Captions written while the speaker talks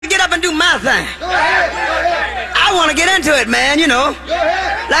get up and do my thing. Go ahead. I want to get into it, man, you know. Go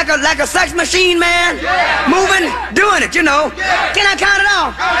ahead. Like a sex machine, man. Yeah. Moving, doing it, you know. Yeah. Can I count it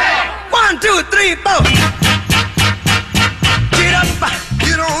off? Go ahead. 1, 2, 3, 4. Get up.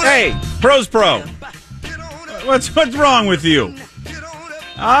 Get on Hey, Pro's Pro. What's wrong with you?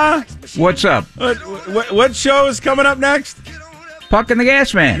 Huh? What's up? What show is coming up next? Puck and the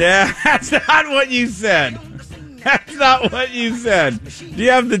Gas Man. Yeah, that's not what you said. That's not what you said. Do you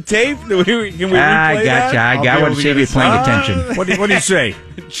have the tape? Can we replay I got that? you. I want to see if you're paying attention. What do you say?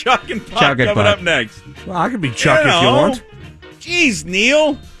 Chuck and Puck Chuck and coming Puck. up next. Well, I could be Chuck if you want. Jeez,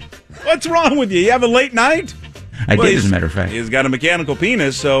 Neil. What's wrong with you? You have a late night? I did, as a matter of fact. He's got a mechanical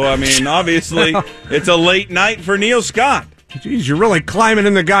penis, so, I mean, obviously, it's a late night for Neil Scott. Jeez, you're really climbing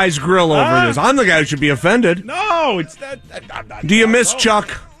in the guy's grill over this. I'm the guy who should be offended. No, it's that. Do you miss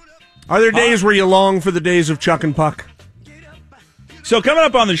Chuck? Are there days where you long for the days of Chuck and Puck? So coming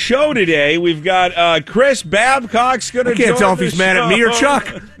up on the show today, we've got Chris Babcock's going to join I can't tell if the he's mad at me or Chuck.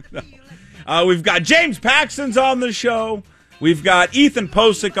 We've got James Paxton's on the show. We've got Ethan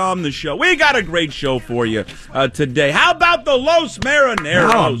Posick on the show. We got a great show for you today. How about the Los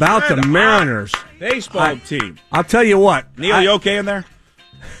Marineros? How about the Mariners? Baseball team. I'll tell you what. Neil, you okay in there?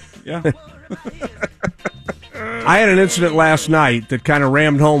 Yeah. I had an incident last night that kind of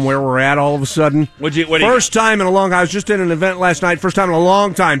rammed home where we're at all of a sudden. First time in a long time. I was just in an event last night. First time in a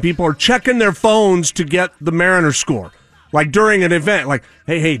long time. People are checking their phones to get the Mariners score. Like during an event, like,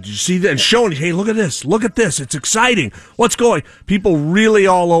 hey, did you see that? And showing, hey, look at this, it's exciting. What's going? People really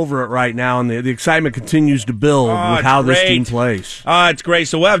all over it right now, and the excitement continues to build with how this team plays. It's great.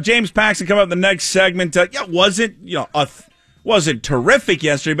 So we'll have James Paxton come up in the next segment. Wasn't terrific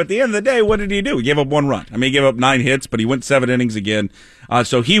yesterday, but at the end of the day, what did he do? He gave up 1 run. I mean, he gave up 9 hits, but he went 7 innings again.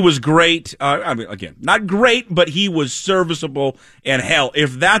 So he was great. I mean, again, not great, but he was serviceable. And hell,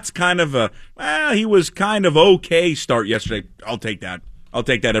 if that's kind of he was kind of okay start yesterday, I'll take that. I'll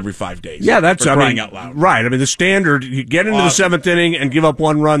take that every 5 days. Yeah, that's crying out loud. Right. I mean, the standard, you get into the 7th inning and give up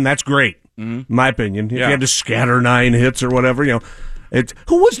 1 run, that's great, in my opinion. If you had to scatter 9 hits or whatever, you know.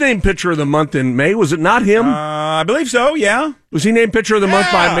 Who was named Pitcher of the Month in May? Was it not him? I believe so, yeah. Was he named Pitcher of the Month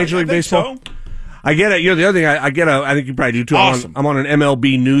by Major League Baseball? So. I get it. You know, the other thing, I think you probably do too. Awesome. I'm on an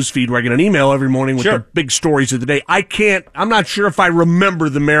MLB news feed where I get an email every morning with the big stories of the day. I'm not sure if I remember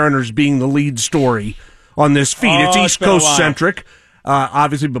the Mariners being the lead story on this feed. It's East Coast centric.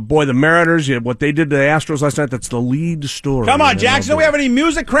 Obviously, but boy, the Mariners, what they did to the Astros last night, that's the lead story. Come on, Jackson, do we have any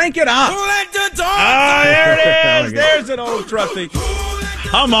music? Crank it up. There it is. There's an old trusty.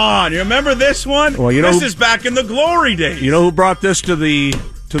 Come on, you remember this one? Well, this is back in the glory days. You know who brought this to the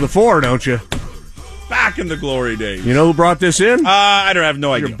fore, don't you? Back in the glory days. You know who brought this in? I don't have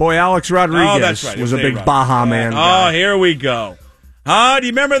no idea. Your boy Alex Rodriguez that's right. was a big Baja man. Oh, here we go. Do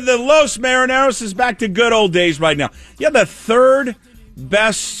you remember the Los Marineros is back to good old days right now? Yeah, the 3rd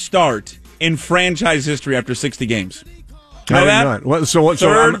best start in franchise history after 60 games. You know that?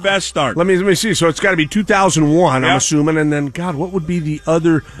 Third best start. Let me see. So it's got to be 2001, I'm assuming. And then, God, what would be the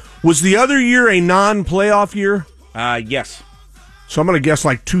other? Was the other year a non-playoff year? Yes. So I'm going to guess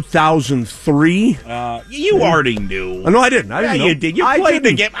like 2003. You already knew. No, I didn't. I didn't know. You did. You played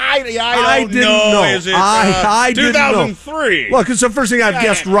the game. I don't didn't know. Is it I 2003? Didn't know. Look, it's the first thing I've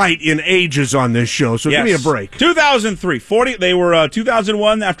guessed right in ages on this show, so give me a break. 2003. 40. They were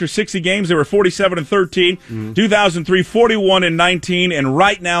 2001 after 60 games. They were 47-13. 2003, 41-19, and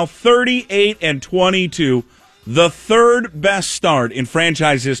right now 38-22. The 3rd best start in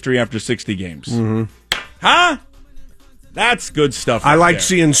franchise history after 60 games. Huh? That's good stuff. I like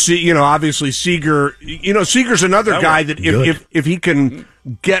seeing, obviously Seager. Seager's another guy that if he can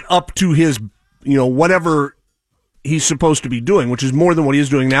get up to his, whatever he's supposed to be doing, which is more than what he is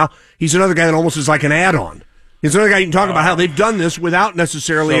doing now, he's another guy that almost is like an add-on. He's another guy you can talk about how they've done this without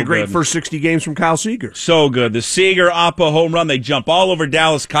necessarily a great first 60 games from Kyle Seager. So good. The Seager-Oppa home run. They jump all over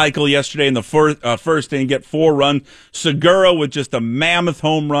Dallas Keuchel yesterday in the first inning, get 4 runs. Segura with just a mammoth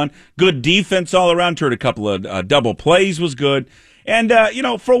home run. Good defense all around. Turned a couple of double plays was good. And,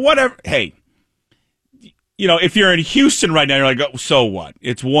 for whatever, hey, if you're in Houston right now, you're like, oh, so what?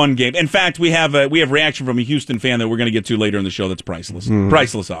 It's 1 game. In fact, we have reaction from a Houston fan that we're going to get to later in the show that's priceless.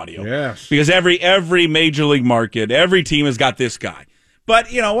 Priceless audio. Yes. Because every major league market, every team has got this guy.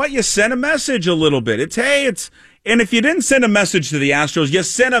 But you know what? You send a message a little bit. And if you didn't send a message to the Astros, you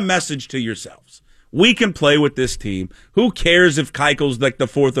sent a message to yourselves. We can play with this team. Who cares if Keuchel's like the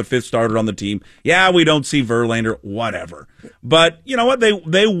 4th or 5th starter on the team? Yeah, we don't see Verlander, whatever. But you know what?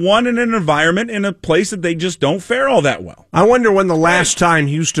 They won in an environment in a place that they just don't fare all that well. I wonder when the last time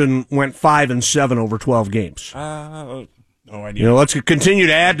Houston went 5-7 over 12 games. Oh, I do. Let's continue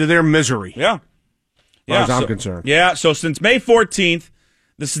to add to their misery. Yeah. As far as I'm concerned. Yeah, so since May 14th,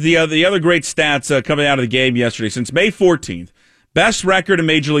 this is the other great stats coming out of the game yesterday. Since May 14th, best record in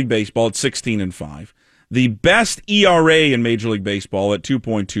Major League Baseball at 16-5. The best ERA in Major League Baseball at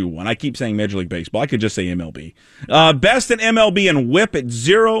 2.21. I keep saying Major League Baseball. I could just say MLB. Best in MLB and WHIP at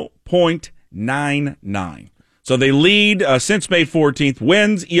 0.99. So they lead since May 14th,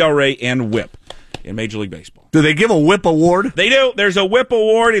 wins, ERA, and WHIP in Major League Baseball. Do they give a WHIP award? They do. There's a WHIP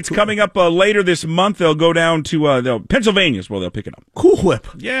award. It's coming up later this month. They'll go down to Pennsylvania is where they'll pick it up. Cool Whip.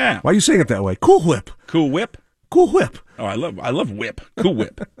 Yeah. Why are you saying it that way? Cool Whip. Cool Whip. Cool Whip. Oh, I love whip. Cool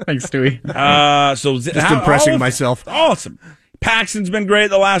Whip. Thanks, Stewie. Just impressing myself. Awesome. Paxton's been great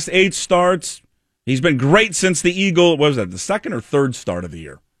the last 8 starts. He's been great since the Eagle. What was that? The second or third start of the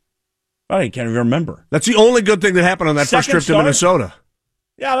year? I can't even remember. That's the only good thing that happened on that first trip to Minnesota.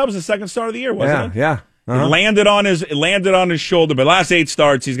 Yeah, that was the second start of the year, wasn't it? Yeah. It landed on his shoulder. But last 8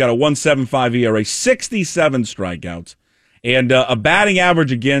 starts, he's got a 1.75 ERA, 67 strikeouts, and a batting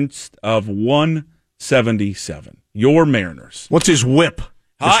average against of 177. Your Mariners. What's his whip?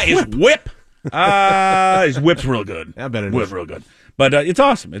 His whip. His whip's real good. I bet it Whip's is. real good. But it's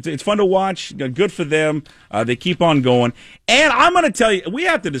awesome. It's fun to watch. Good for them. They keep on going. And I'm going to tell you, we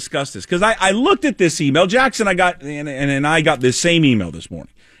have to discuss this because I looked at this email. Jackson, I got this same email this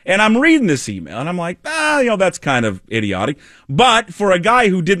morning. And I'm reading this email, and I'm like, that's kind of idiotic. But for a guy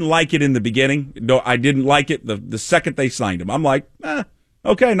who didn't like it in the beginning, I didn't like it the second they signed him. I'm like,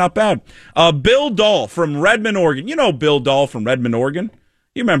 okay, not bad. Bill Dahl from Redmond, Oregon. You know Bill Dahl from Redmond, Oregon?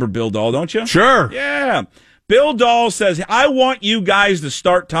 You remember Bill Dahl, don't you? Sure. Yeah. Bill Dahl says, I want you guys to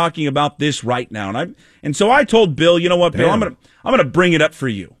start talking about this right now. And so I told Bill, you know what, Bill, I'm gonna bring it up for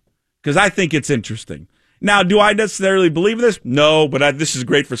you because I think it's interesting. Now, do I necessarily believe this? No, but this is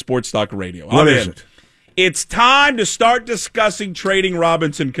great for Sports Talk Radio. What is it? It's time to start discussing trading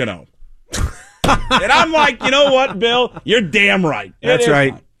Robinson Cano. And I'm like, you know what, Bill? You're damn right. That's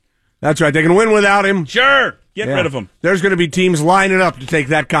right. That's right. They can win without him. Sure. Get rid of him. There's going to be teams lining up to take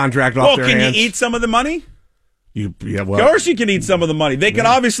that contract off their hands. Can you eat some of the money? Of course you can eat some of the money. They can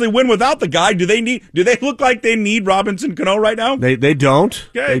obviously win without the guy. Do they look like they need Robinson Cano right now? They don't.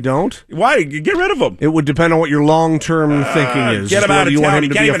 Okay. They don't. Why? Get rid of him. It would depend on what your long-term thinking is. Get him out of town. He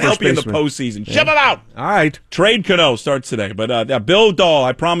He can't even help you in the postseason. Ship him out. All right. Trade Cano starts today. But Bill Dahl,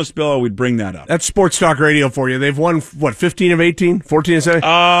 I promised Bill I would bring that up. That's Sports Talk Radio for you. They've won, 15 of 18? 14 of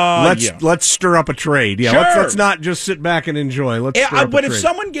 17? Let's stir up a trade. Yeah, sure. Let's not just sit back and enjoy. Let's stir up a but trade. if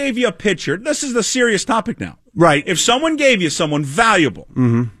someone gave you a pitcher, this is the serious topic now. Right. If someone gave you someone valuable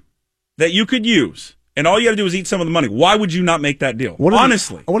that you could use, and all you got to do is eat some of the money, why would you not make that deal?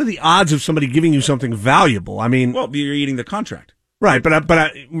 Honestly. What are the odds of somebody giving you something valuable? I mean, well, you're eating the contract. Right, but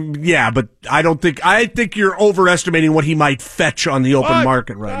I don't think I think you're overestimating what he might fetch on the open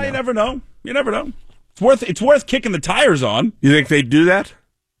market right now. You never know. You never know. It's worth kicking the tires on. You think they'd do that?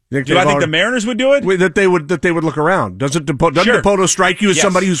 Do I think the Mariners would do it? That they would look around. Doesn't Dipoto strike you as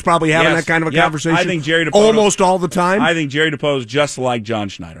somebody who's probably having that kind of a conversation? I think Jerry Dipoto almost all the time. I think Jerry Dipoto is just like John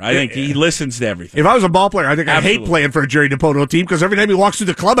Schneider. I think he listens to everything. If I was a ball player, I think I'd hate playing for a Jerry Dipoto team because every time he walks through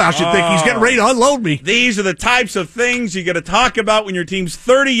the clubhouse, you'd think he's getting ready to unload me. These are the types of things you got to talk about when your team's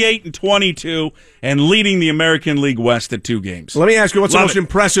 38-22 and leading the American League West at 2 games. Let me ask you, what's the most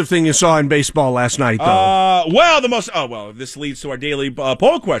impressive thing you saw in baseball last night, though? This leads to our daily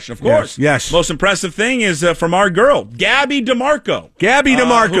poll question, of course. Yes. Most impressive thing is from our girl, Gabby DeMarco.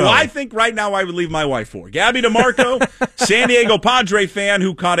 Who I think right now I would leave my wife for. Gabby DeMarco, San Diego Padre fan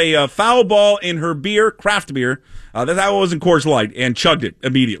who caught a foul ball in her craft beer, that wasn't Coors Light, and chugged it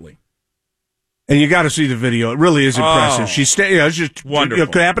immediately. And you got to see the video. It really is impressive. It's just wonderful.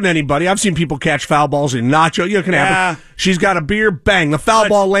 It could happen to anybody. I've seen people catch foul balls in nacho. It can happen. She's got a beer. Bang! The foul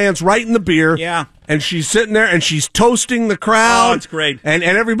ball lands right in the beer. Yeah. And she's sitting there and she's toasting the crowd. Oh, it's great. And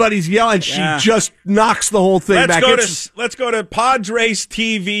everybody's yelling. She just knocks the whole thing back. Let's go to Padres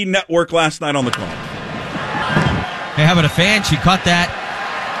TV network last night on the call. Hey, how about a fan? She caught that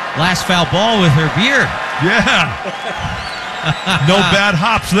last foul ball with her beer. Yeah. No bad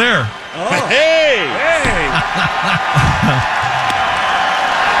hops there. Oh. Hey!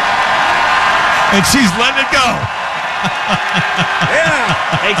 And she's letting it go. Yeah.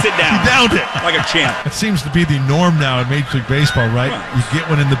 Takes it down. She downed it. Like a champ. It seems to be the norm now in Major League Baseball, right? You get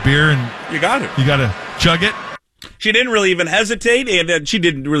one in the beer and you got it. You got to chug it. She didn't really even hesitate, and she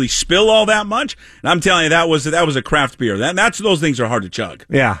didn't really spill all that much. And I'm telling you, that was a craft beer. Those things are hard to chug.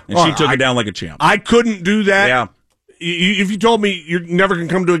 Yeah. And she took it down like a champ. I couldn't do that. Yeah. If you told me you're never going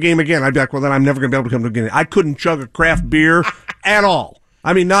to come to a game again, I'd be like, well, then I'm never going to be able to come to a game. I couldn't chug a craft beer at all.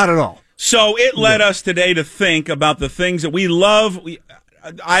 I mean, not at all. So it led us today to think about the things that we love.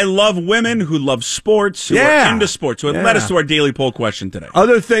 I love women who love sports, who are into sports. So it led us to our daily poll question today.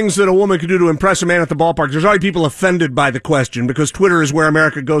 Other things that a woman could do to impress a man at the ballpark. There's already people offended by the question because Twitter is where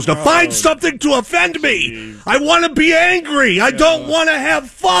America goes to find something to offend me. Geez. I want to be angry. I don't want to have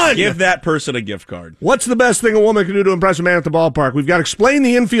fun. Give that person a gift card. What's the best thing a woman can do to impress a man at the ballpark? We've got to explain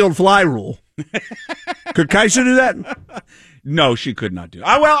the infield fly rule. Could Kaiser do that? No, she could not do it.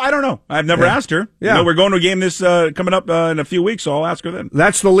 Well, I don't know. I've never asked her. Yeah. We're going to a game this coming up in a few weeks, so I'll ask her then.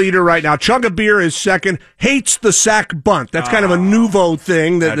 That's the leader right now. Chug a Beer is second. Hates the sack bunt. That's kind of a nouveau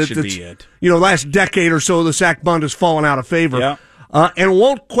thing. That should be it. Last decade or so, the sack bunt has fallen out of favor. Yeah. And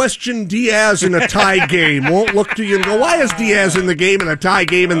won't question Diaz in a tie game. Won't look to you and go, why is Diaz in the game in a tie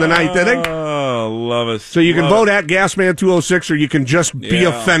game in the ninth inning? Oh, love it. So you can vote at Gasman206, or you can just be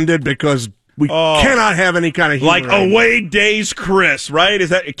offended because we cannot have any kind of humor. Like Away Days Chris, right? Is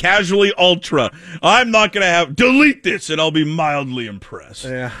that Casually Ultra? I'm not going to have... Delete this, and I'll be mildly impressed.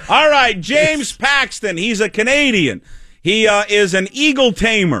 Yeah. All right, James Paxton. He's a Canadian. He is an Eagle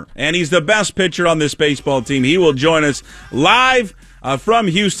tamer, and he's the best pitcher on this baseball team. He will join us live from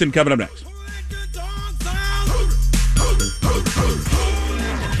Houston coming up next.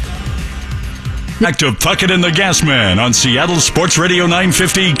 Back to Puckett and the Gasman on Seattle Sports Radio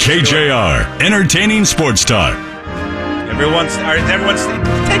 950 KJR. Entertaining sports talk. Everyone,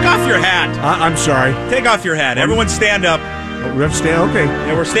 take off your hat. I'm sorry. Take off your hat. Everyone stand up. Oh, we have to stand? Okay.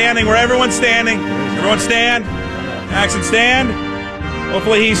 Yeah, we're standing. Everyone's standing. Everyone stand. Paxton stand.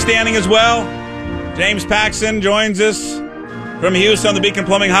 Hopefully he's standing as well. James Paxton joins us from Houston on the Beacon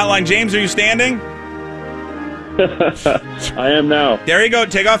Plumbing Hotline. James, are you standing? I am now. There you go.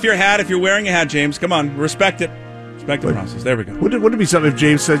 Take off your hat if you're wearing a hat, James. Come on. Respect it. Respect the process. There we go. Wouldn't it be something if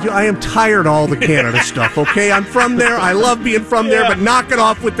James says, I am tired of all the Canada stuff, okay? I'm from there. I love being from there, but knock it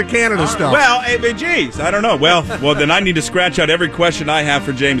off with the Canada stuff. Well, geez, I don't know. Well, then I need to scratch out every question I have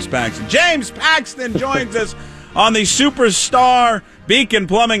for James Paxton. James Paxton joins us on the Superstar Beacon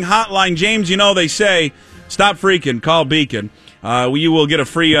Plumbing Hotline. James, they say, stop freaking, call Beacon. You will get a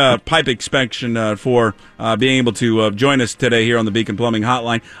free pipe inspection for being able to join us today here on the Beacon Plumbing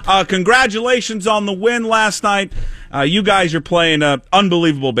Hotline. Congratulations on the win last night. You guys are playing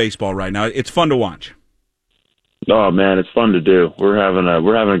unbelievable baseball right now. It's fun to watch. Oh man, it's fun to do. We're having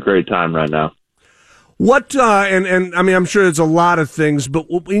a great time right now. What and I mean, I'm sure it's a lot of things, but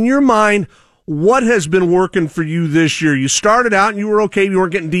in your mind, what has been working for you this year? You started out and you were okay. You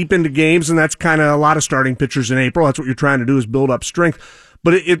weren't getting deep into games, and that's kind of a lot of starting pitchers in April. That's what you're trying to do, is build up strength.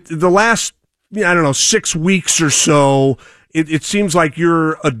 But the last, 6 weeks or so, it seems like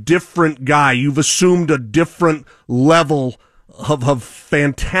you're a different guy. You've assumed a different level of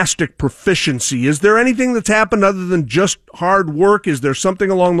fantastic proficiency. Is there anything that's happened other than just hard work? Is there something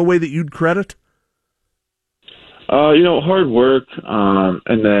along the way that you'd credit? Hard work,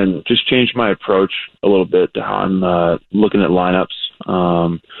 and then just change my approach a little bit to how I'm looking at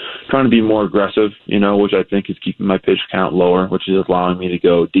lineups. Trying to be more aggressive, which I think is keeping my pitch count lower, which is allowing me to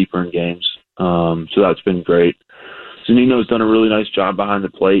go deeper in games. So that's been great. Zunino's done a really nice job behind the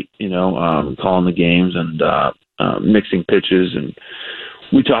plate, calling the games and mixing pitches. And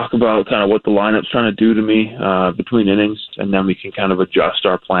we talk about kind of what the lineup's trying to do to me between innings, and then we can kind of adjust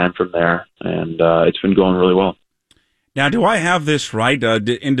our plan from there. And it's been going really well. Now, do I have this right?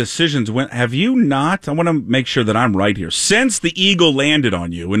 In decisions, have you not? I want to make sure that I'm right here. Since the Eagle landed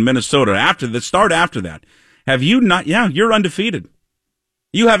on you in Minnesota, after that, have you not? Yeah, you're undefeated.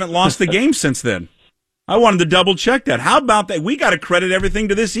 You haven't lost the game since then. I wanted to double check that. How about that? We got to credit everything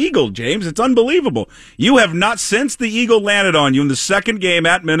to this Eagle, James. It's unbelievable. You have not, since the Eagle landed on you in the second game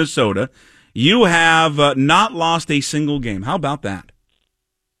at Minnesota, you have not lost a single game. How about that?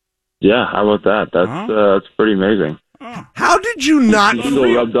 Yeah, how about that? That's pretty amazing. How did you not? The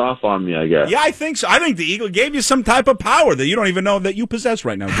Eagle rubbed off on me, I guess. Yeah, I think so. I think the Eagle gave you some type of power that you don't even know that you possess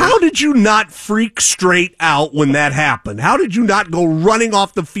right now. How did you not freak straight out when that happened? How did you not go running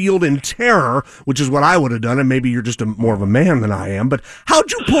off the field in terror, which is what I would have done, and maybe you're just more of a man than I am, but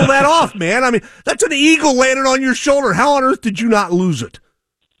how'd you pull that off, man? I mean, that's an Eagle landed on your shoulder. How on earth did you not lose it?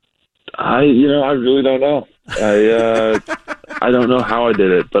 I really don't know. I don't know how I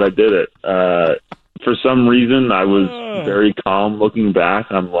did it, but I did it. For some reason, I was very calm looking back.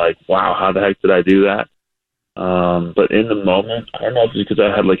 I'm like, wow, how the heck did I do that? But in the moment, I don't know if it's because I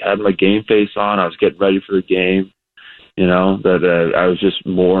had my game face on. I was getting ready for the game, that I was just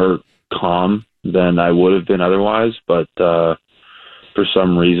more calm than I would have been otherwise. But for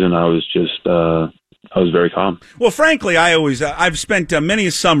some reason, I was just I was very calm. Well, frankly, I've spent many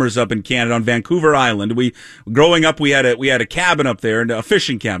summers up in Canada on Vancouver Island. Growing up, we had a cabin up there, and a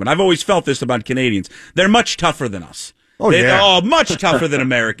fishing cabin. I've always felt this about Canadians. They're much tougher than us. Much tougher than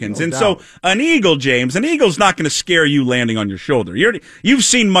Americans. No and doubt. So an eagle's not going to scare you landing on your shoulder. You've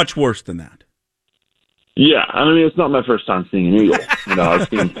seen much worse than that. Yeah, I mean, it's not my first time seeing an eagle. I've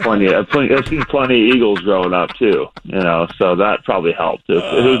seen plenty of eagles growing up too. So that probably helped. If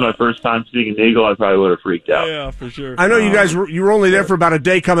it was my first time seeing an eagle, I probably would have freaked out. Yeah, for sure. I know you guys you were only there for about a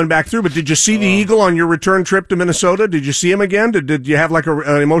day coming back through, but did you see the eagle on your return trip to Minnesota? Did you see him again? Did you have like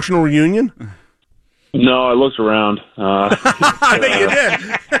an emotional reunion? No, I looked around. I think you did.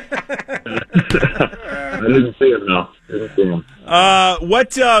 I didn't see him, no.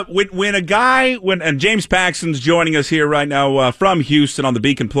 And James Paxton's joining us here right now from Houston on the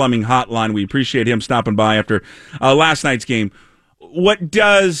Beacon Plumbing Hotline. We appreciate him stopping by after last night's game. When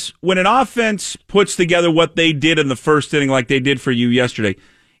an offense puts together what they did in the first inning like they did for you yesterday,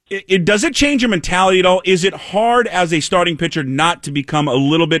 does it change your mentality at all? Is it hard as a starting pitcher not to become a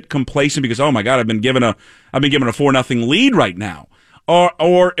little bit complacent because, oh my God, I've been given a 4-0 lead right now? Or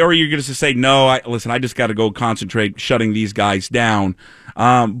are you going to say, no, I just got to go concentrate shutting these guys down?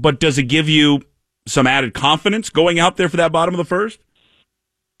 But does it give you some added confidence going out there for that bottom of the first?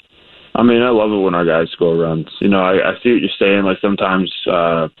 I mean, I love it when our guys score runs. I see what you're saying. Like sometimes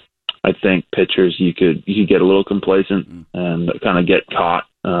I think pitchers, you could get a little complacent and kind of get caught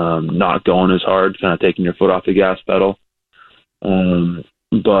not going as hard, kind of taking your foot off the gas pedal.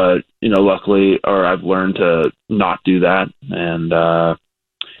 But, luckily, I've learned to not do that and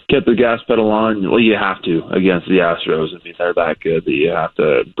get the gas pedal on. Well, you have to against the Astros. I mean, they're that good that you have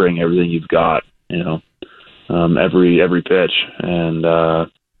to bring everything you've got, every pitch. And I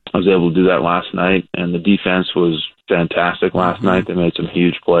was able to do that last night, and the defense was fantastic last night. They made some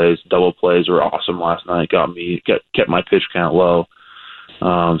huge plays. Double plays were awesome last night. Kept my pitch count low.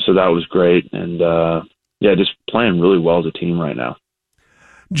 So that was great. And, just playing really well as a team right now.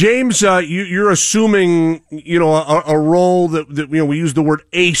 James, you're assuming, a role that we use the word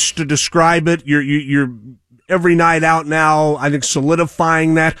ace to describe it. You're every night out now, I think,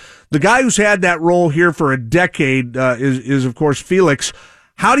 solidifying that. The guy who's had that role here for a decade is of course Felix.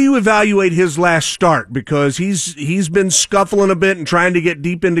 How do you evaluate his last start? Because he's been scuffling a bit and trying to get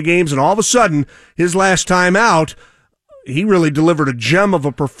deep into games, and all of a sudden, his last time out, he really delivered a gem of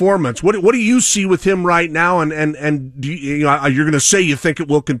a performance. What do you see with him right now? And do you're going to say you think it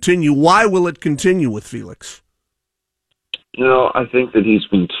will continue. Why will it continue with Felix? I think that he's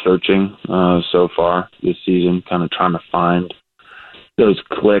been searching so far this season, kind of trying to find those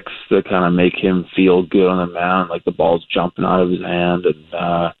clicks that kind of make him feel good on the mound, like the ball's jumping out of his hand, and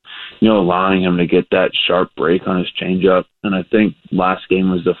allowing him to get that sharp break on his changeup. And I think last game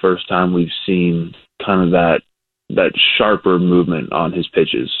was the first time we've seen kind of that sharper movement on his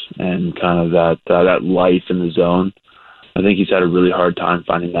pitches and kind of that life in the zone. I think he's had a really hard time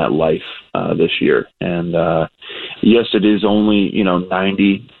finding that life this year. And yes, it is only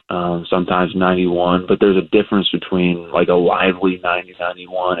 90, sometimes 91, but there's a difference between like a lively 90,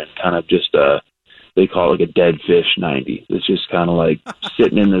 91 and kind of just they call it like a dead fish 90. It's just kind of like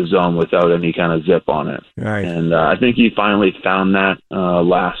sitting in the zone without any kind of zip on it. Right. And I think he finally found that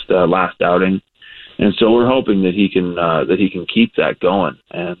last outing. And so we're hoping that he can keep that going,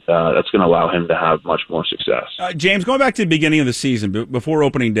 and that's going to allow him to have much more success. James, going back to the beginning of the season, before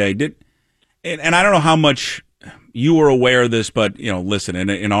opening day, and I don't know how much you were aware of this, but listen,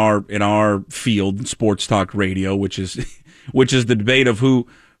 in our field, sports talk radio, which is the debate of who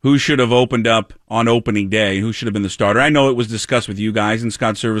should have opened up on opening day, who should have been the starter. I know it was discussed with you guys, and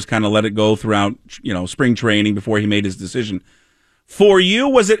Scott Servais kind of let it go throughout spring training before he made his decision. For you,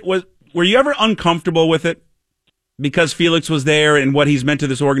 were you ever uncomfortable with it because Felix was there and what he's meant to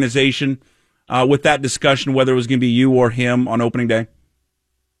this organization with that discussion, whether it was going to be you or him on opening day?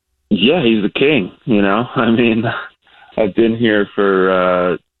 Yeah, he's the king, I mean, I've been here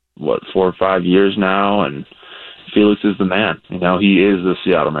for, 4 or 5 years now, and Felix is the man. He is the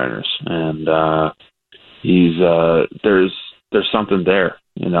Seattle Mariners, and there's something there.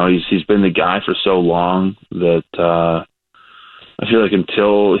 He's been the guy for so long that I feel like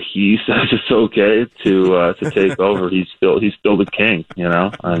until he says it's okay to take over, he's still the king.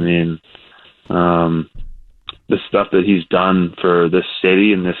 I mean, the stuff that he's done for this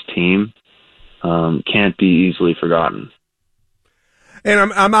city and this team can't be easily forgotten.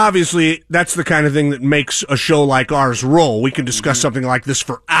 And I'm obviously, that's the kind of thing that makes a show like ours roll. We can discuss something like this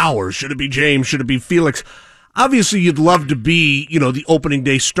for hours. Should it be James? Should it be Felix? obviously you'd love to be, the opening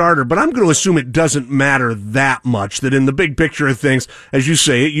day starter, but I'm going to assume it doesn't matter that much, that in the big picture of things, as you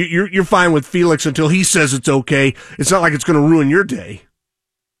say, you're fine with Felix until he says it's okay. It's not like it's going to ruin your day.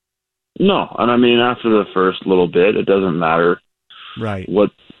 No, and I mean, after the first little bit, it doesn't matter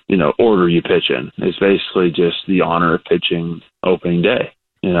what, order you pitch in. It's basically just the honor of pitching opening day,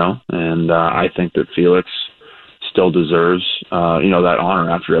 and I think that Felix still deserves, that honor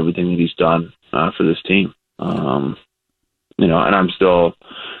after everything that he's done for this team. And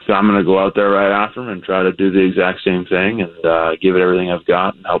I'm going to go out there right after him and try to do the exact same thing and give it everything I've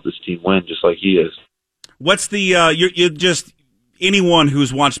got and help this team win just like he is. What's the, you're just, anyone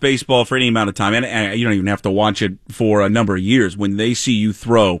who's watched baseball for any amount of time, and you don't even have to watch it for a number of years, when they see you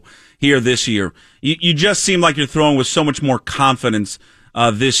throw here this year, you just seem like you're throwing with so much more confidence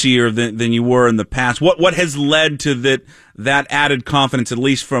this year than you were in the past. What has led to that added confidence, at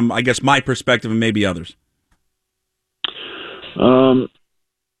least from, I guess, my perspective and maybe others?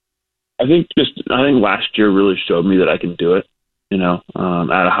 I think last year really showed me that I can do it, at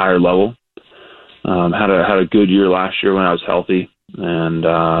a higher level. Had a good year last year when I was healthy, and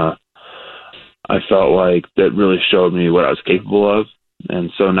I felt like that really showed me what I was capable of.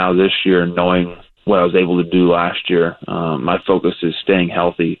 And so now this year, knowing what I was able to do last year, my focus is staying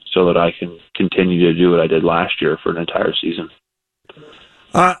healthy so that I can continue to do what I did last year for an entire season.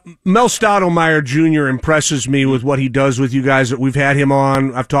 Mel Stoudemire Jr. impresses me with what he does with you guys. We've had him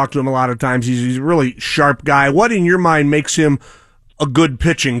on. I've talked to him a lot of times. He's a really sharp guy. What, in your mind, makes him a good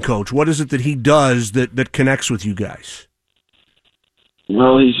pitching coach? What is it that he does that connects with you guys?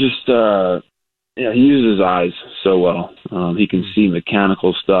 Well, he's just, he uses his eyes so well. He can see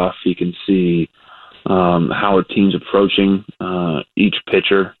mechanical stuff. He can see how a team's approaching each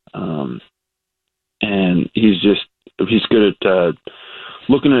pitcher. And he's good at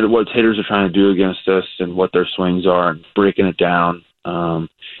looking at what hitters are trying to do against us and what their swings are and breaking it down.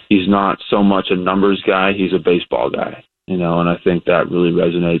 He's not so much a numbers guy. He's a baseball guy, and I think that really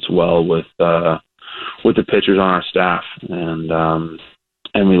resonates well with the pitchers on our staff.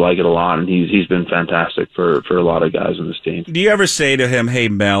 And we like it a lot, and he's been fantastic for a lot of guys on this team. Do you ever say to him, "Hey,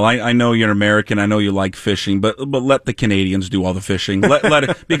 Mel, I know you're an American, I know you like fishing, but let the Canadians do all the fishing, let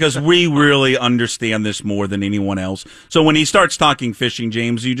it, because we really understand this more than anyone else." So when he starts talking fishing,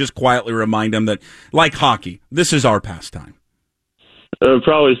 James, you just quietly remind him that, like hockey, this is our pastime. It'll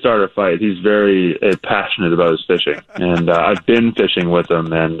probably start a fight. He's very passionate about his fishing, and I've been fishing with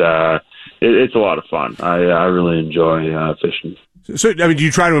him, and it's a lot of fun. I really enjoy fishing. So, do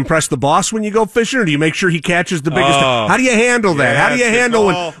you try to impress the boss when you go fishing, or do you make sure he catches the biggest? How do you handle that? How do you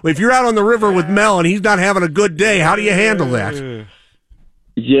handle if you're out on the river with Mel and he's not having a good day? How do you handle that?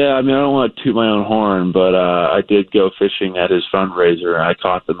 Yeah, I don't want to toot my own horn, but I did go fishing at his fundraiser, and I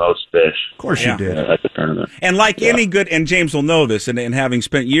caught the most fish. Of course you did. At the tournament. And any good, and James will know this, and having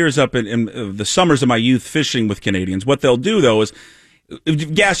spent years up in the summers of my youth fishing with Canadians, what they'll do, though, is,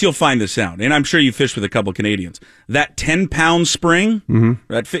 Gas, you'll find this out, and I'm sure you fished with a couple of Canadians. That 10-pound spring,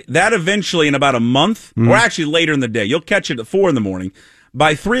 that eventually in about a month, or actually later in the day, you'll catch it at 4 in.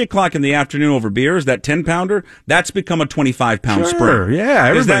 By 3 o'clock in the afternoon over beers, that 10-pounder, that's become a 25-pound spring. Yeah,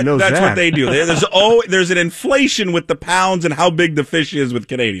 everybody knows that's that. what they do. There's an inflation with the pounds and how big the fish is with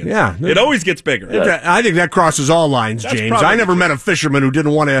Canadians. Yeah. It always gets bigger. I think that crosses all lines, James. I never met a fisherman who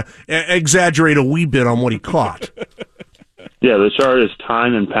didn't want to exaggerate a wee bit on what he caught. Yeah, the chart is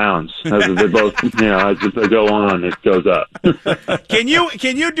time and pounds. They're both, as they go on, it goes up. Can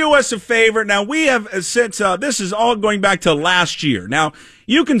you do us a favor? Now, we have, since this is all going back to last year. Now,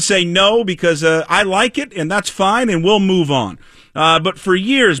 you can say no because I like it, and that's fine, and we'll move on. But for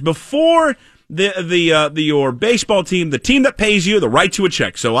years, before your baseball team, the team that pays you, the writes you a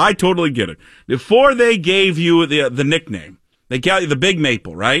check, so I totally get it. Before they gave you the nickname, they got you the Big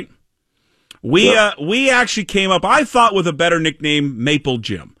Maple, right? We actually came up, I thought, with a better nickname, Maple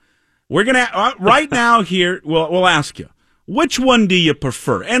Jim. We're gonna right now here. We'll ask you, which one do you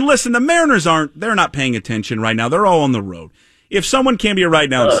prefer? And listen, the Mariners they're not paying attention right now. They're all on the road. If someone came to you right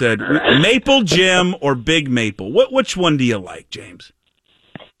now and said Maple Jim or Big Maple, which one do you like, James?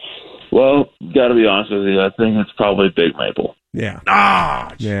 Well, got to be honest with you, I think it's probably Big Maple. Yeah.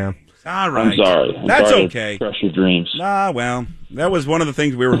 Yeah. All right. I'm sorry. That's sorry okay. To crush your dreams. Well, that was one of the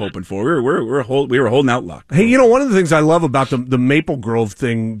things we were hoping for. We were holding out luck. Hey, one of the things I love about the Maple Grove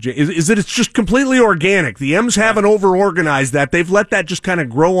thing is that it's just completely organic. The M's haven't over-organized that. They've let that just kind of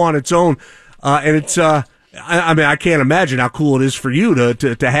grow on its own. And it's, I can't imagine how cool it is for you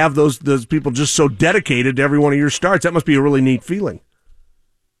to have those people just so dedicated to every one of your starts. That must be a really neat feeling.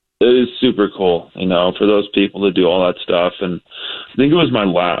 It is super cool, for those people to do all that stuff. And I think it was my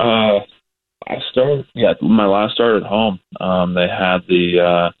My last start at home. They had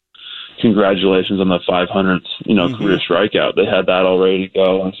the congratulations on the 500th, career strikeout. They had that all ready to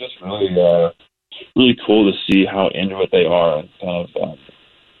go. And it's just really cool to see how into it they are, and kind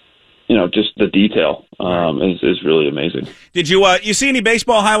of, just the detail is really amazing. Did you see any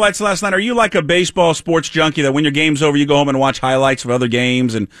baseball highlights last night? Are you like a baseball sports junkie that when your game's over, you go home and watch highlights of other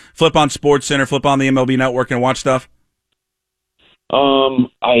games and flip on SportsCenter, flip on the MLB Network and watch stuff?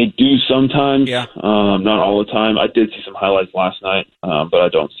 I do sometimes. Yeah. Not all the time. I did see some highlights last night, but I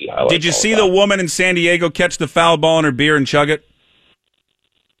don't see highlights. Did you see the woman in San Diego catch the foul ball in her beer and chug it?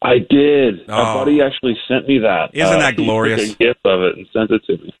 I did. Oh. My buddy actually sent me that. Isn't that glorious? He took a GIF of it and sent it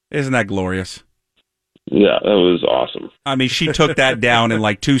to me. Isn't that glorious? Yeah, that was awesome. I mean, she took that down in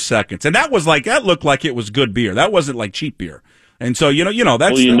like 2 seconds, and that looked like it was good beer. That wasn't like cheap beer. And so, that's...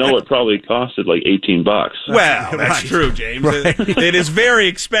 Well, it probably costed like $18. Well, that's true, James. Right. It is very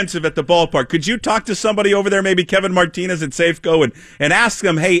expensive at the ballpark. Could you talk to somebody over there, maybe Kevin Martinez at Safeco, and ask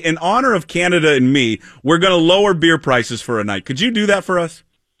them, hey, in honor of Canada and me, we're going to lower beer prices for a night. Could you do that for us?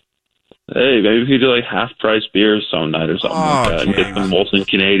 Hey, maybe we could do like half-price beers some night or something like that, and get some Molson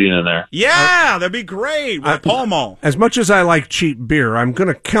Canadian in there. Yeah, that'd be great. Pall Mall. As much as I like cheap beer, I'm going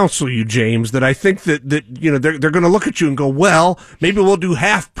to counsel you, James, that I think that they're going to look at you and go, well, maybe we'll do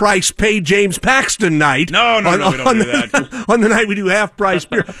half-price pay James Paxton night. No, we don't do that. On the night we do half-price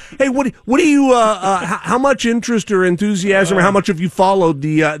beer. Hey, what do you? How much interest or enthusiasm, or how much have you followed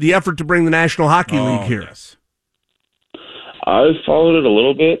the effort to bring the National Hockey League here? Yes. I've followed it a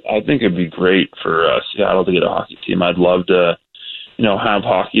little bit. I think it'd be great for Seattle to get a hockey team. I'd love to, have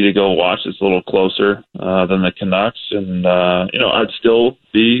hockey to go watch that's a little closer than the Canucks, and I'd still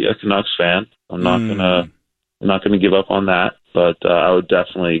be a Canucks fan. I'm not gonna give up on that, but I would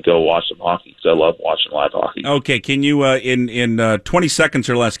definitely go watch some hockey because I love watching live hockey. Okay, can you in 20 seconds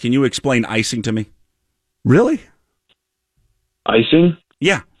or less, can you explain icing to me? Really? Icing?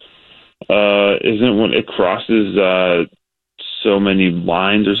 Yeah. Isn't when it crosses so many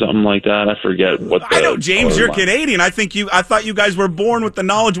lines or something like that? I forget what. I know, James, you're Canadian. I thought you guys were born with the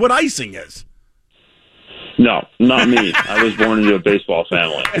knowledge what icing is. No, not me. I was born into a baseball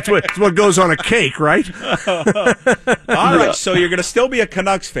family. It's what goes on a cake, right? All right, so you're going to still be a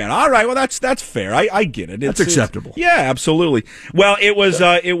Canucks fan. All right, well that's fair. I get it. That's acceptable. Yeah, absolutely. Well, it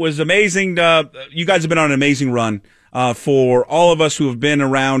was amazing. You guys have been on an amazing run. For all of us who have been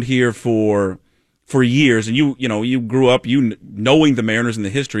around here for years, and you grew up knowing the Mariners and the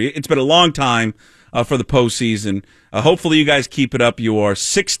history. It's been a long time for the postseason. Hopefully you guys keep it up. You are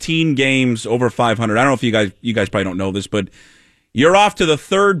 16 games over 500. I don't know if you guys probably don't know this, but you're off to the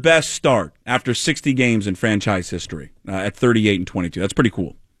third best start after 60 games in franchise history at 38-22. That's pretty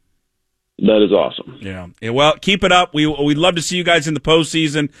cool. That is awesome. Yeah. Well, keep it up. We'd love to see you guys in the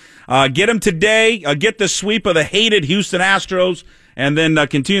postseason. Get them today. Get the sweep of the hated Houston Astros, and then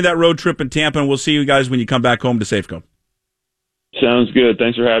continue that road trip in Tampa, and we'll see you guys when you come back home to Safeco. Sounds good.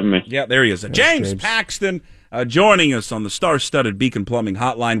 Thanks for having me. Yeah, there he is. James Paxton joining us on the star-studded Beacon Plumbing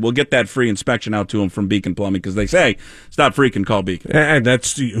hotline. We'll get that free inspection out to him from Beacon Plumbing because they say, stop freaking, call Beacon. And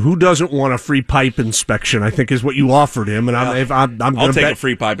that's who doesn't want a free pipe inspection, I think is what you offered him. And I'll take a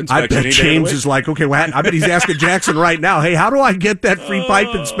free pipe inspection. I bet James is like, okay, well, I bet he's asking Jackson right now, hey, how do I get that free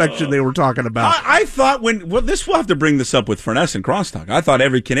pipe inspection they were talking about? I thought we'll have to bring this up with Furness and Crosstalk. I thought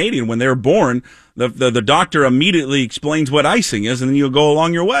every Canadian, when they're born, the doctor immediately explains what icing is, and then you'll go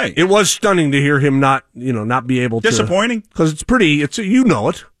along your way. It was stunning to hear him not be able to. Disappointing? Because it's pretty, you know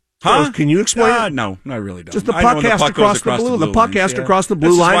it. Huh? So can you explain it? No, I really don't. Just the puck has to cross the blue. The puck has to cross the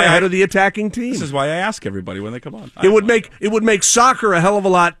blue line ahead of the attacking team. This is why I ask everybody when they come on. It would make soccer a hell of a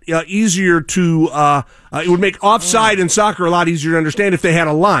lot easier to. It would make offside in soccer a lot easier to understand if they had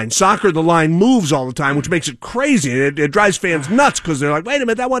a line. Soccer, the line moves all the time, which makes it crazy. It drives fans nuts because they're like, wait a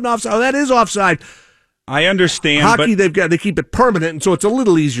minute, that wasn't offside. Oh, that is offside. I understand. Hockey, they keep it permanent, and so it's a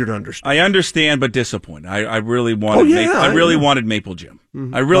little easier to understand. I understand, but disappointed. I really wanted. I really wanted Maple Jim.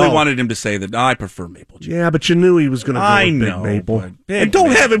 Mm-hmm. I really wanted him to say that I prefer Maple Jim. Yeah, but you knew he was going to go with Big Maple. And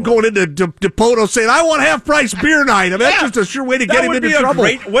don't have him going into Depoto saying, "I want half-price beer night." I mean, that's just a sure way to get him into trouble.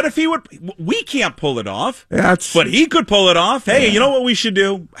 What if he would? We can't pull it off. Yeah, but he could pull it off. Hey, you know what we should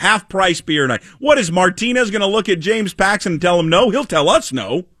do? Half-price beer night. What is Martinez going to look at James Paxton and tell him no? He'll tell us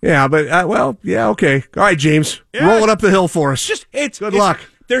no. Yeah, but okay. All right, James, roll it up the hill for us. Good luck.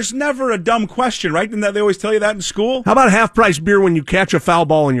 There's never a dumb question, right? And they always tell you that in school. How about half-price beer when you catch a foul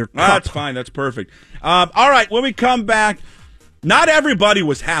ball in your cup? That's fine. That's perfect. All right, when we come back, not everybody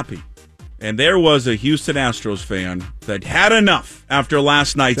was happy. And there was a Houston Astros fan that had enough after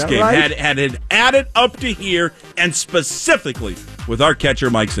last night's game. Right? Had it added up to here, and specifically with our catcher,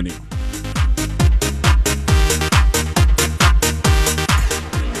 Mike Gastineau.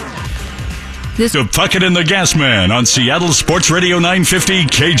 to Puckett and the Gas Man on Seattle Sports Radio 950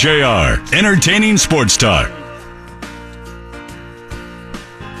 KJR. Entertaining sports talk.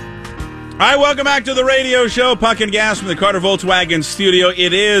 All right, welcome back to the radio show, Puck and Gas from the Carter Volkswagen studio.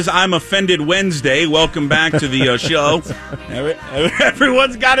 It is I'm Offended Wednesday. Welcome back to the show.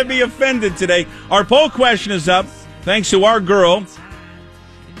 Everyone's got to be offended today. Our poll question is up thanks to our girl,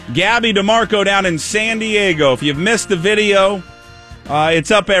 Gabby DeMarco down in San Diego. If you've missed the video, it's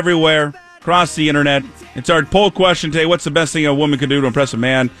up everywhere across the internet. It's our poll question today. What's the best thing a woman can do to impress a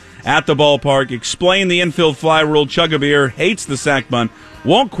man at the ballpark? Explain the infield fly rule. Chug a beer. Hates the sack bun.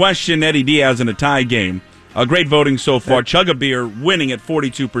 Won't question Eddie Diaz in a tie game. Great voting so far. Chug a beer winning at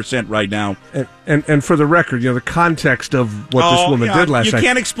 42% right now. And for the record, the context of what this woman did last night. You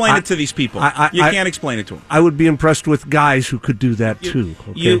can't explain it to these people. You can't explain it to them. I would be impressed with guys who could do that too.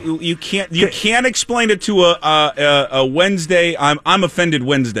 Okay? You can't explain it to a Wednesday. I'm Offended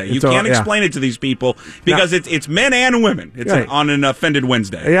Wednesday. You can't explain it to these people because it's men and women. It's on an Offended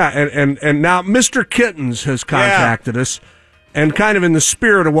Wednesday. Yeah, and now Mr. Kittens has contacted us. And kind of in the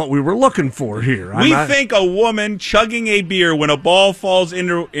spirit of what we were looking for here. We think a woman chugging a beer when a ball falls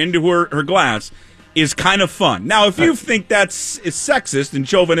into her glass is kind of fun. Now, if you think that's sexist and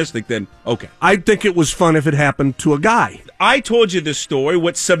chauvinistic, then okay. I think it was fun if it happened to a guy. I told you this story,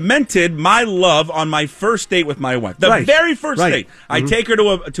 what cemented my love on my first date with my wife. The very first date. I take her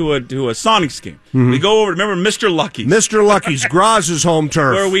to a Sonics game. We go over, remember Mr. Lucky's? Mr. Lucky's, Graz's home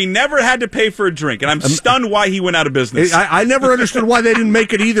turf. Where we never had to pay for a drink, and I'm stunned why he went out of business. I never understood why they didn't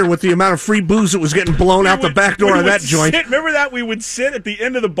make it either with the amount of free booze that was getting blown out the back door of that joint. Remember that? We would sit at the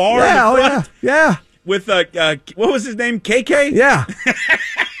end of the bar in the front? Yeah. With, what was his name, KK? Yeah.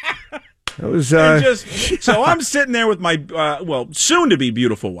 It was, so I'm sitting there with my, soon-to-be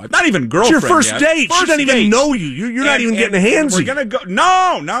beautiful wife. Not even girlfriend It's your first date. She doesn't even know you. You're not even getting handsy. We're going to go.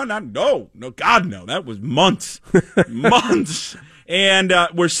 No, God, no. That was months. Months. And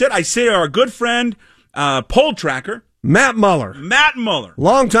I say our good friend, Pole Tracker. Matt Muller.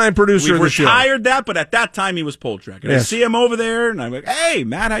 Longtime producer of the show. We retired that, but at that time he was Pole Tracker. Yes. I see him over there, and I'm like, hey,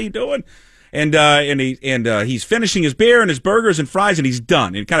 Matt, how you doing? And he's finishing his beer and his burgers and fries, and he's done.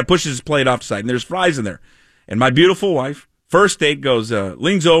 And he kind of pushes his plate off the side, and there's fries in there. And my beautiful wife, first date,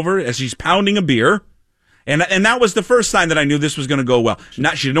 leans over as she's pounding a beer, and that was the first sign that I knew this was going to go well. She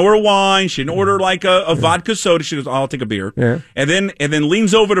didn't order wine, she didn't order like a vodka soda. She goes, "I'll take a beer." Yeah. And then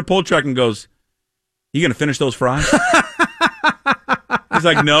leans over to Pole Truck and goes, "You going to finish those fries?" He's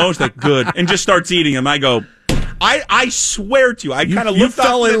like, "No." She's like, "Good," and just starts eating them. I go, I swear to you, I kind of looked off. You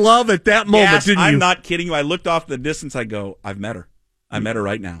fell in love at that moment, didn't you? I'm not kidding you. I looked off the distance. I go, I've met her. I met her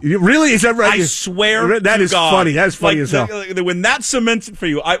right now. Really? Is that right? I swear that to is God. funny. That is funny as hell. When that cements it for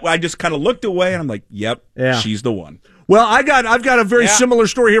you, I just kind of looked away, and I'm like, yep, she's the one. Well, I've got a very similar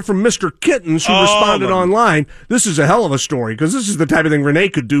story here from Mr. Kittens, who responded online. This is a hell of a story, because this is the type of thing Renee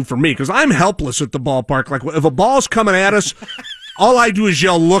could do for me, because I'm helpless at the ballpark. Like, if a ball's coming at us, all I do is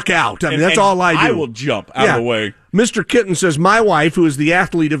yell, "Look out." I mean, that's all I do. I will jump out of the way. Mr. Kitten says, my wife, who is the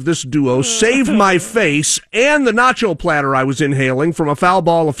athlete of this duo, saved my face and the nacho platter I was inhaling from a foul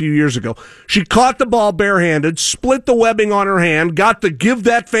ball a few years ago. She caught the ball barehanded, split the webbing on her hand, got the "Give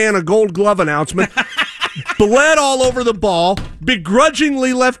that fan a gold glove" announcement, bled all over the ball,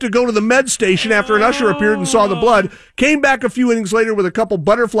 begrudgingly left to go to the med station after an usher appeared and saw the blood, came back a few innings later with a couple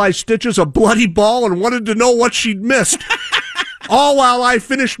butterfly stitches, a bloody ball, and wanted to know what she'd missed. All while I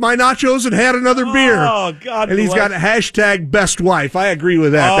finished my nachos and had another beer. Oh, God. And he's got a hashtag best wife. I agree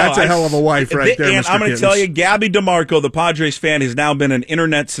with that. That's a hell of a wife right there, and Mr. I'm going to tell you, Gabby DeMarco, the Padres fan, has now been an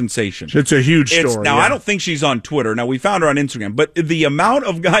internet sensation. It's a huge story. Now, I don't think she's on Twitter. Now, we found her on Instagram. But the amount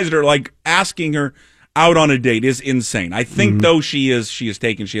of guys that are, like, asking her out on a date is insane. I think, though, she has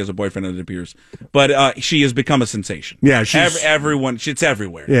a boyfriend, it appears. But she has become a sensation. Yeah, it's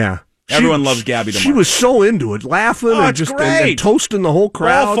everywhere. Yeah. Everyone loves Gabby DeMarco. She was so into it, laughing and just and toasting the whole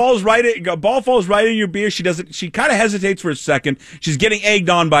crowd. Ball falls right in your beer. She kind of hesitates for a second. She's getting egged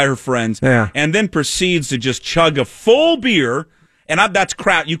on by her friends, and then proceeds to just chug a full beer. And that's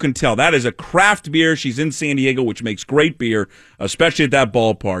craft. You can tell that is a craft beer. She's in San Diego, which makes great beer, especially at that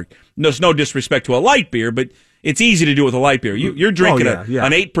ballpark. There's no disrespect to a light beer, but it's easy to do with a light beer. You're drinking an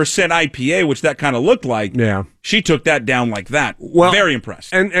 8% IPA, which that kind of looked like. Yeah. She took that down like that. Well, very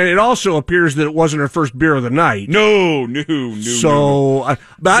impressed. And it also appears that it wasn't her first beer of the night. No. So,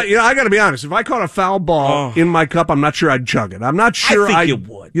 but I got to be honest. If I caught a foul ball in my cup, I'm not sure I'd chug it. I'm not sure. I think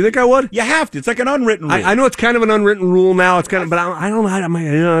you would. You think I would? You have to. It's like an unwritten rule. I know it's kind of an unwritten rule now. It's kind of, but I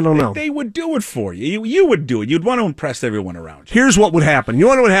don't know. They would do it for you. You would do it. You'd want to impress everyone around you. Here's what would happen. You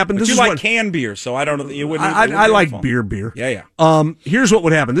want to know what happened? But you like canned beer, so I don't know. You wouldn't. I like beer. Yeah. Here's what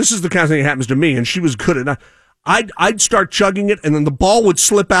would happen. This is the kind of thing that happens to me, and she was good at it. I'd start chugging it, and then the ball would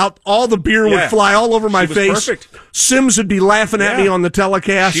slip out. All the beer would fly all over my face. Perfect. Sims would be laughing at me on the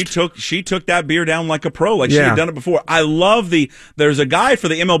telecast. She took that beer down like a pro, like she had done it before. I love there's a guy for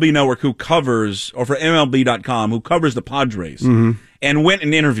the MLB Network who covers, or for MLB.com, who covers the Padres, and went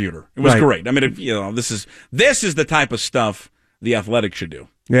and interviewed her. It was great. I mean, this is the type of stuff the Athletic should do.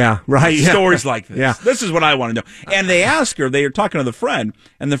 Yeah, right. Stories like this. Yeah. This is what I want to know. And they ask her, they are talking to the friend,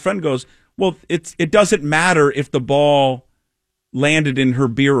 and the friend goes, well, it doesn't matter if the ball landed in her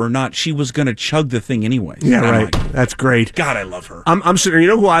beer or not. She was going to chug the thing anyway. Yeah, right. That's great. God, I love her. I'm sitting. You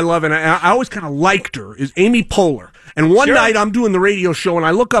know who I love, and I always kind of liked her, is Amy Poehler. And one night I'm doing the radio show, and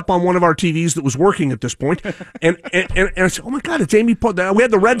I look up on one of our TVs that was working at this point, and I said, "Oh my God, it's Amy Poehler." We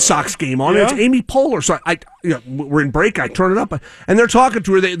had the Red Sox game on, and it's Amy Poehler. So we're in break. I turn it up, and they're talking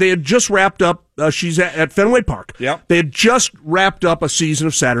to her. They had just wrapped up. She's at Fenway Park. Yeah, they had just wrapped up a season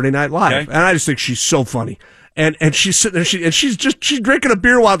of Saturday Night Live, and I just think she's so funny. And she's sitting there, she's drinking a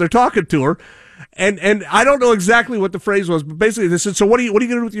beer while they're talking to her. And I don't know exactly what the phrase was, but basically they said, "So what are you going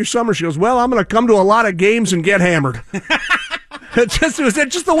to do with your summer?" She goes, "Well, I'm going to come to a lot of games and get hammered." It was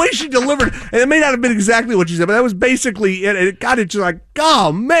just the way she delivered, and it may not have been exactly what she said, but that was basically it. And it got it just like,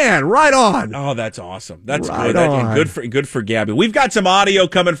 oh man, right on. Oh, that's awesome. That's right good. Good for Gabby. We've got some audio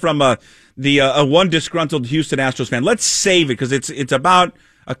coming from the one disgruntled Houston Astros fan. Let's save it because it's about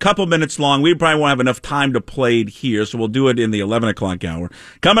a couple minutes long. We probably won't have enough time to play it here, so we'll do it in the 11 o'clock hour.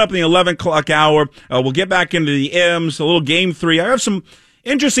 Coming up in the 11 o'clock hour, we'll get back into the M's, a little Game 3. I have some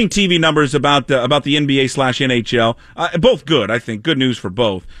interesting TV numbers about the NBA/NHL. Both good, I think. Good news for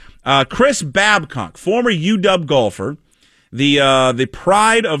both. Chris Babcock, former UW golfer, the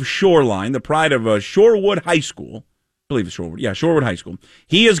pride of Shoreline, the pride of Shorewood High School. I believe it's Shorewood. Yeah, Shorewood High School.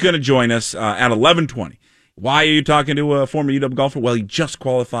 He is going to join us at 11:20. Why are you talking to a former UW golfer? Well, he just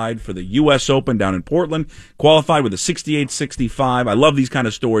qualified for the U.S. Open down in Portland, qualified with a 68-65. I love these kind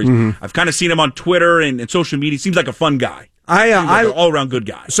of stories. I've kind of seen him on Twitter and social media. Seems like a fun guy. Seems like an all-around good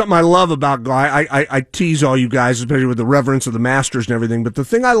guy. Something I love about Guy, I tease all you guys, especially with the reverence of the Masters and everything, but the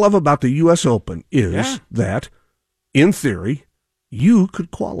thing I love about the U.S. Open is that, in theory, you could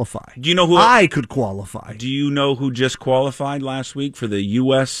qualify. Do you know who I could qualify? Do you know who just qualified last week for the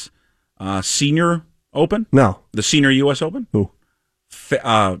U.S. Senior Open? No. The Senior U.S. Open? Who?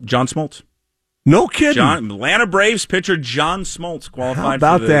 John Smoltz. No kidding. Atlanta Braves pitcher John Smoltz qualified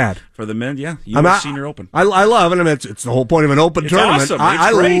for the men. Yeah, U.S. Senior Open. I love it. I mean, it's the whole point of an open tournament. Awesome. I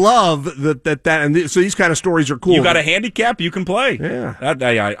love that, and so these kind of stories are cool. You got a handicap, you can play. Yeah,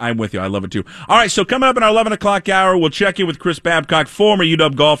 I'm with you. I love it too. All right, so coming up in our 11 o'clock hour, we'll check in with Chris Babcock, former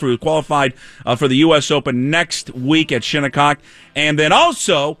UW golfer who qualified for the U.S. Open next week at Shinnecock. And then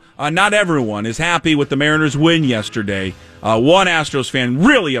also, not everyone is happy with the Mariners' win yesterday. One Astros fan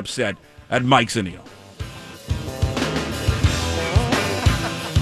really upset at Mike Gastineau.